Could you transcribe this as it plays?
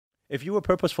If you were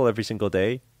purposeful every single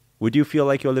day, would you feel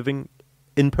like you're living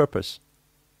in purpose?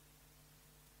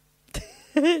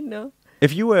 No.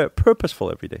 If you were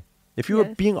purposeful every day, if you were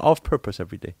Yes. being of purpose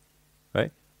every day,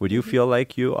 right? Would you feel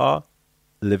like you are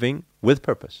living with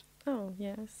purpose? Oh,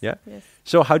 yes. Yeah? Yes.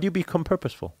 So how do you become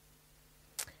purposeful?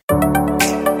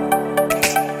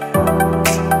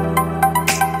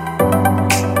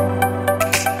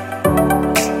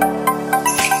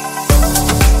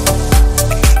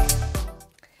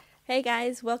 Hey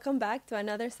guys, welcome back to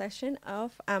another session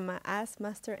of Ask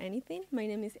Master Anything. My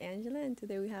name is Angela, and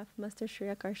today we have Master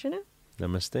Shreya Karshana.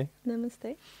 Namaste.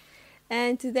 Namaste.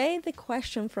 And today the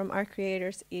question from our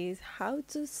creators is how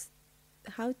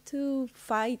to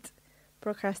fight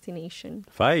procrastination.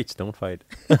 Fight, don't fight.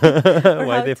 Or Why how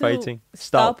are they to fighting?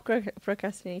 Stop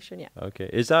procrastination. Yeah. Okay.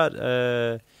 Is that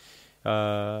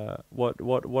what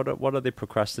are they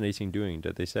procrastinating doing?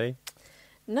 Did they say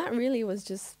Not really. It was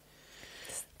just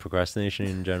procrastination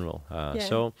in general? Yeah.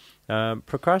 So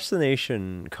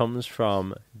procrastination comes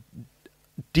from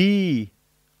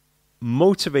demotivation.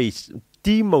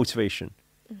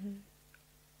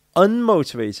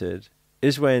 Unmotivated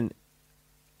is when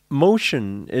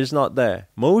motion is not there.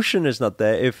 Motion is not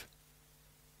there if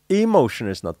emotion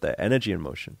is not there. Energy and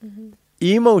motion.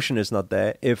 Emotion is not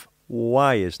there if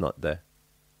why is not there.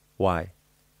 Why?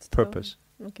 Purpose.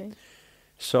 Okay.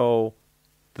 So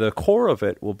the core of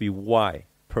it will be why,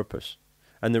 purpose.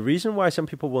 And the reason why some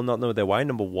people will not know their why,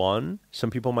 number one, some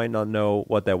people might not know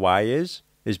what their why is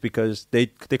because they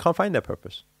can't find their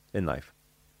purpose in life.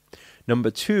 Number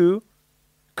two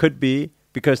could be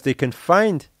because they can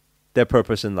find their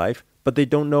purpose in life, but they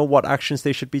don't know what actions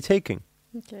they should be taking.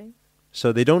 Okay.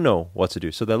 So they don't know what to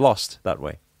do. So they're lost that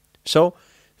way. So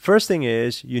first thing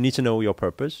is you need to know your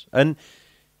purpose. And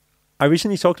I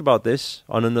recently talked about this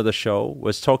on another show,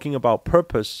 was talking about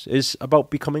purpose is about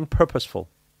becoming purposeful.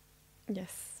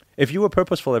 Yes. If you were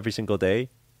purposeful every single day,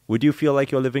 would you feel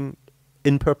like you're living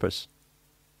in purpose?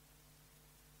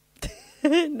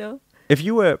 No. If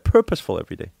you were purposeful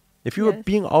every day, if you were Yes.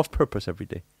 being of purpose every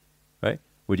day, right?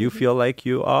 Would you feel like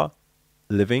you are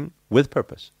living with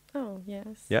purpose? Oh,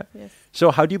 yes. Yeah? Yes. So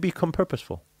how do you become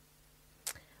purposeful?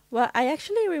 Well, I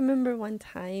actually remember one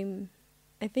time,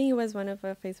 I think it was one of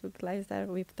our Facebook Lives that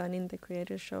we've done in the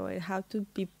Creator Show, how to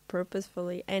be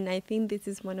purposefully. And I think this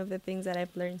is one of the things that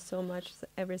I've learned so much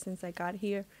ever since I got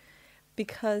here.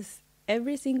 Because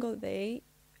every single day,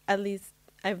 at least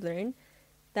I've learned,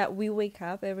 that we wake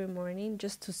up every morning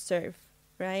just to serve,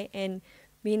 right? And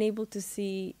being able to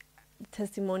see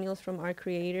testimonials from our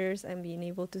creators and being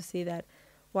able to see that,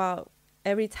 wow,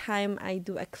 every time I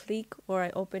do a click or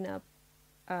I open up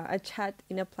a chat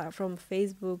in a platform,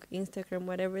 Facebook, Instagram,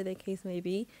 whatever the case may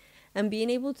be, and being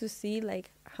able to see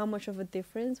like how much of a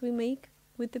difference we make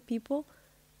with the people,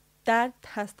 that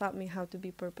has taught me how to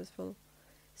be purposeful.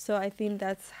 So I think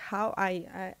that's how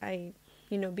I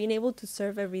being able to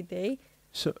serve every day.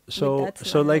 So that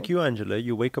like smile. you, Angela,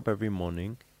 you wake up every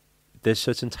morning, there's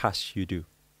certain tasks you do.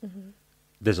 Mm-hmm.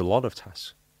 There's a lot of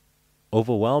tasks,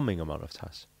 overwhelming amount of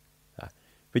tasks.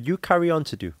 But you carry on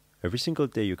to do. Every single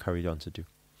day you carry on to do.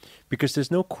 Because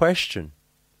there's no question.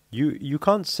 You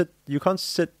can't sit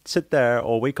there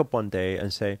or wake up one day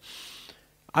and say,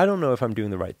 I don't know if I'm doing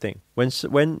the right thing.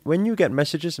 When you get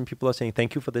messages and people are saying,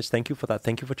 thank you for this, thank you for that,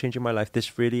 thank you for changing my life,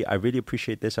 I really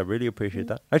appreciate this, I really appreciate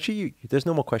that. Actually, there's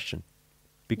no more question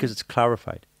because it's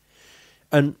clarified.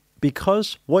 And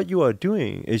because what you are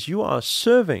doing is you are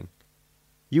serving,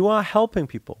 you are helping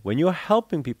people. When you are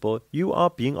helping people, you are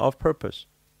being of purpose.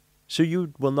 So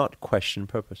you will not question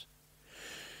purpose.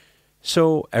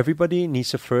 So everybody needs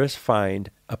to first find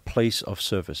a place of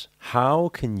service. How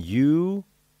can you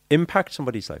impact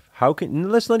somebody's life?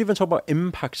 Let's not even talk about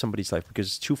impact somebody's life because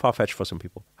it's too far-fetched for some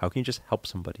people. How can you just help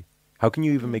somebody? How can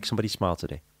you even make somebody smile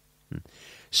today?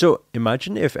 So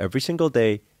imagine if every single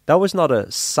day, that was not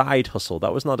a side hustle,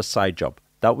 that was not a side job,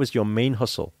 that was your main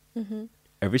hustle. Mm-hmm.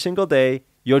 Every single day,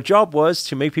 your job was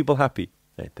to make people happy.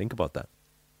 Hey, think about that.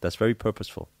 That's very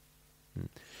purposeful.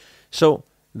 So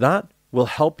that will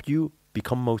help you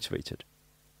become motivated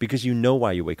because you know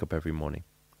why you wake up every morning.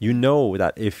 You know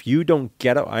that if you don't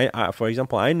get up, for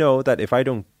example, I know that if I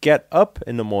don't get up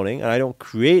in the morning and I don't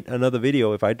create another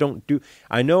video,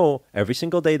 I know every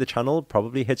single day the channel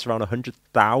probably hits around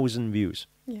 100,000 views.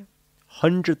 Yeah.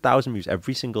 100,000 views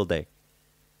every single day.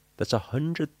 That's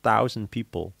 100,000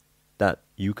 people that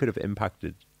you could have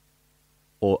impacted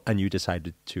and you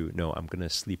decided to, no, I'm going to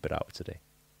sleep it out today.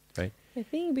 right? I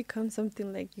think it becomes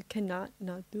something like you cannot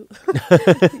not do.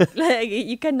 Like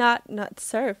you cannot not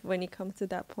surf when it comes to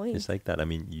that point. It's like that. I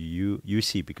mean, you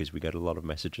see, because we get a lot of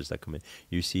messages that come in.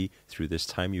 You see, through this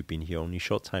time you've been here only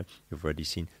short time, you've already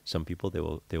seen some people. They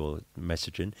will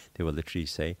message in. They will literally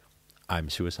say, "I'm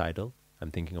suicidal.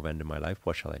 I'm thinking of ending my life.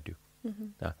 What shall I do?"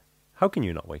 How can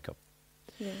you not wake up?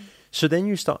 Yeah. So then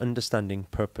you start understanding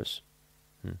purpose.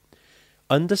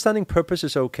 Understanding purpose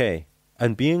is okay,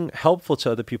 and being helpful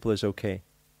to other people is okay.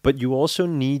 But you also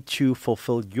need to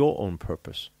fulfill your own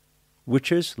purpose,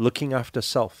 which is looking after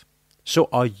self. So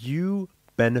are you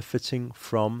benefiting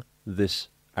from this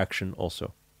action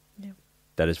also? Yeah.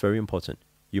 That is very important.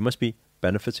 You must be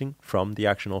benefiting from the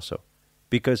action also,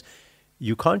 because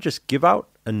you can't just give out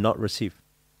and not receive.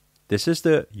 This is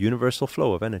the universal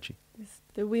flow of energy. It's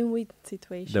the win-win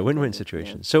situation. The win-win kind of,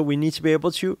 situation. yeah. So we need to be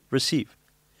able to receive.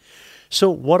 So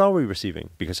what are we receiving?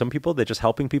 Because some people, they're just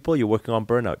helping people. You're working on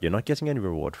burnout. You're not getting any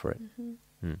reward for it.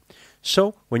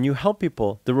 So when you help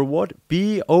people, the reward,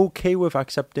 be okay with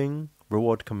accepting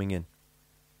reward coming in.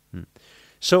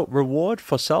 So reward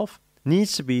for self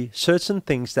needs to be certain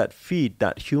things that feed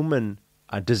that human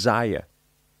desire,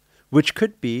 which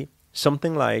could be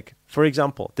something like, for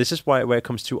example, this is where it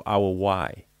comes to our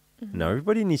why. Now,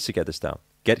 everybody needs to get this down.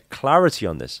 Get clarity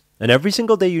on this. And every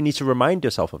single day you need to remind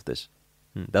yourself of this.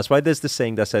 That's why there's this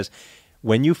saying that says,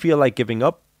 when you feel like giving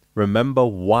up, remember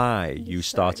why you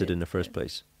started in the first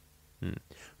place.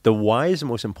 The why is the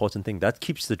most important thing. That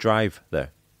keeps the drive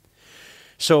there.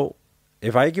 So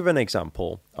if I give an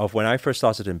example of when I first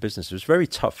started in business, it was very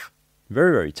tough.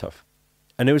 Very, very tough.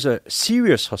 And it was a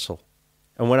serious hustle.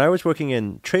 And when I was working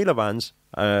in trailer vans,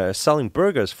 selling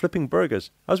burgers, flipping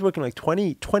burgers, I was working like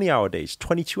 20-hour days,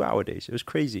 22-hour days. It was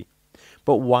crazy.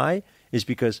 But why? Is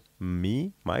because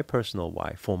my personal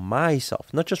why, for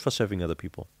myself, not just for serving other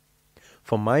people,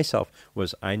 for myself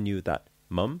was I knew that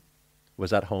Mum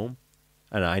was at home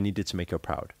and I needed to make her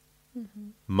proud.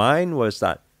 Mine was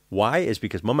that why is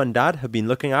because Mum and Dad have been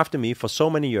looking after me for so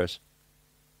many years.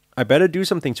 I better do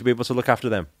something to be able to look after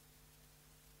them.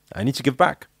 I need to give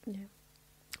back. Yeah.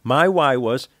 My why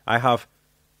was I have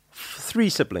 3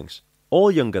 siblings,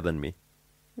 all younger than me.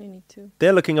 You need to.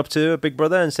 They're looking up to a big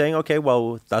brother and saying, okay,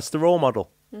 well, that's the role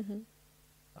model.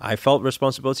 I felt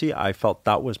responsibility. I felt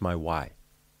that was my why.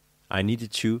 I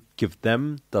needed to give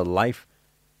them the life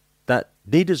that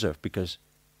they deserve because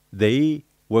they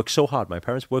worked so hard. My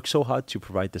parents worked so hard to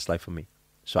provide this life for me.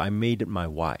 So I made it my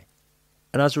why.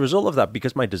 And as a result of that,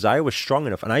 because my desire was strong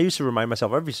enough, and I used to remind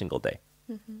myself every single day,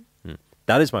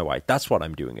 that is my why. That's what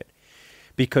I'm doing it.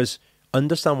 Because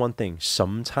understand one thing,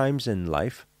 sometimes in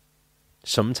life,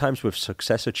 sometimes with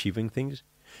success achieving things,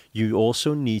 you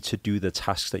also need to do the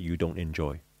tasks that you don't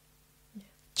enjoy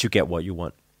to get what you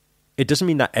want. It doesn't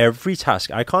mean that every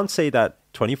task, I can't say that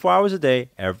 24 hours a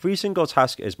day, every single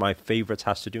task is my favorite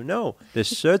task to do. No, there's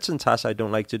certain tasks I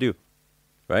don't like to do,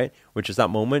 right? Which is that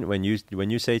moment when you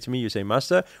say to me, you say,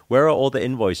 Master, where are all the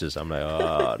invoices? I'm like,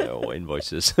 oh, no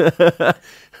invoices,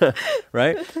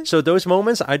 right? So those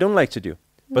moments I don't like to do.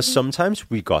 But sometimes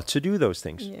we got to do those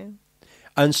things. Yeah.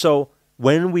 And so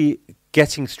when we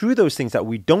getting through those things that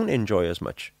we don't enjoy as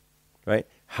much, right?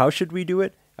 How should we do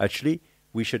it? Actually,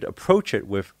 we should approach it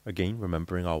with, again,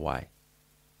 remembering our why.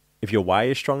 If your why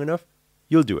is strong enough,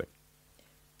 you'll do it.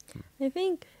 I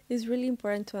think it's really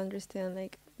important to understand,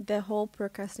 like, the whole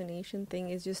procrastination thing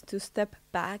is just to step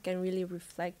back and really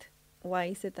reflect why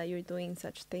is it that you're doing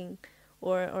such thing,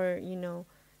 or you know,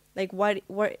 like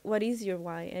what is your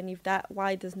why? And if that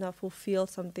why does not fulfill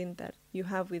something that you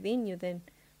have within you, then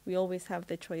we always have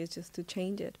the choice just to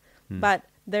change it. But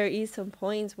there is some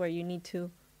points where you need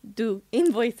to do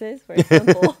invoices, for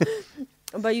example,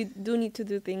 but you do need to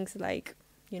do things like,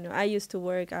 you know, I used to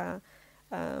work as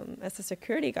a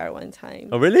security guard one time.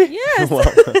 Oh, really? Yes. Wow.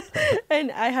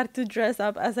 And I had to dress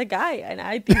up as a guy, and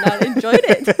I did not enjoy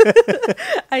it.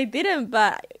 I didn't,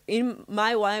 but in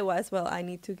my why was, well, I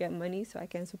need to get money so I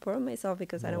can support myself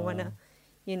because I don't want to,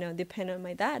 you know, depend on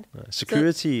my dad.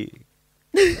 Security,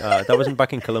 that wasn't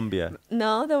back in Colombia.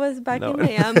 No, that was back in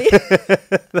Miami.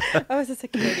 I was a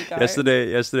security guard.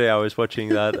 Yesterday I was watching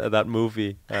that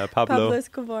movie, Pablo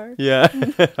Escobar. Yeah.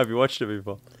 Have you watched it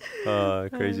before?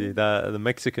 Crazy. The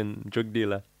Mexican drug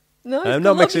dealer. No, it's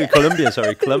not Mexican, Colombian,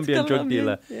 sorry. Colombian drug Colombian,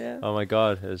 dealer. yeah. Oh my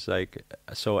God. It's like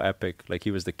so epic. Like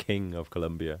he was the king of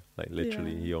Colombia. Like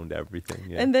literally he owned everything.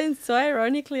 Yeah. And then so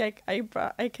ironically, like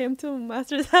I came to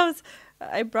Master's house,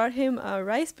 I brought him a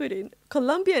rice pudding,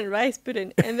 Colombian rice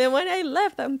pudding. And then when I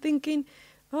left, I'm thinking,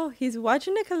 oh, he's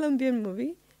watching a Colombian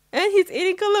movie and he's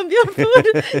eating Colombian food.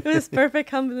 It was perfect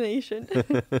combination.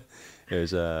 It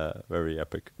was very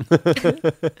epic.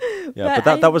 Yeah,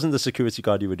 but that wasn't the security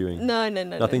guard you were doing. No.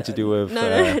 Nothing to do with...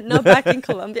 No, back in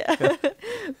Colombia.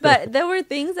 But there were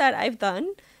things that I've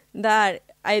done that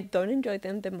I don't enjoy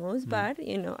them the most, but,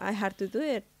 I had to do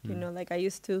it. Like I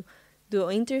used to do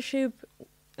an internship.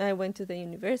 I went to the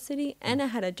university and I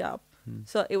had a job.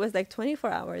 So it was like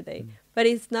 24-hour day. But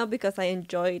it's not because I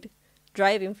enjoyed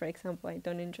driving, for example. I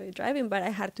don't enjoy driving, but I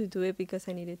had to do it because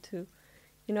I needed to,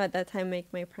 at that time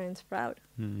make my parents proud.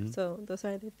 So those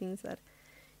are the things that,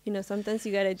 sometimes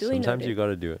you got to do. Sometimes you got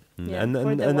to do it. Yeah,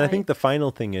 and I think the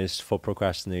final thing is for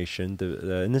procrastination,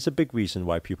 and there's a big reason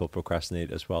why people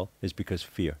procrastinate as well, is because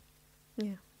fear.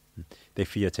 Yeah. They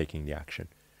fear taking the action.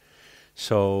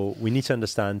 So we need to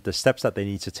understand the steps that they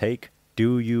need to take.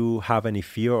 Do you have any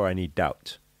fear or any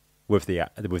doubt with the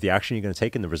action you're going to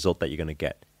take and the result that you're going to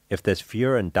get? If there's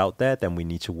fear and doubt there, then we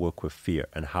need to work with fear.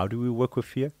 And how do we work with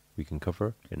fear? We can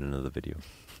cover in another video.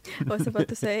 I was about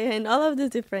to say, and all of the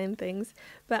different things.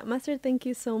 But Master, thank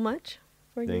you so much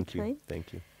for your time.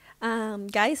 Thank you.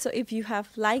 Guys, so if you have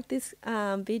liked this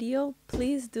video,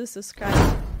 please do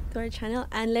subscribe to our channel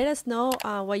and let us know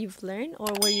what you've learned or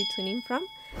where you're tuning from.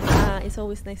 It's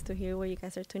always nice to hear where you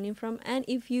guys are tuning from. And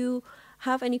if you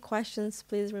have any questions,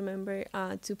 please remember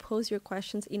to post your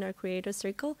questions in our creator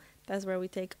circle. That's where we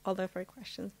take all of our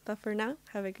questions. But for now,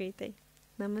 have a great day.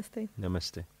 Namaste.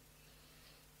 Namaste.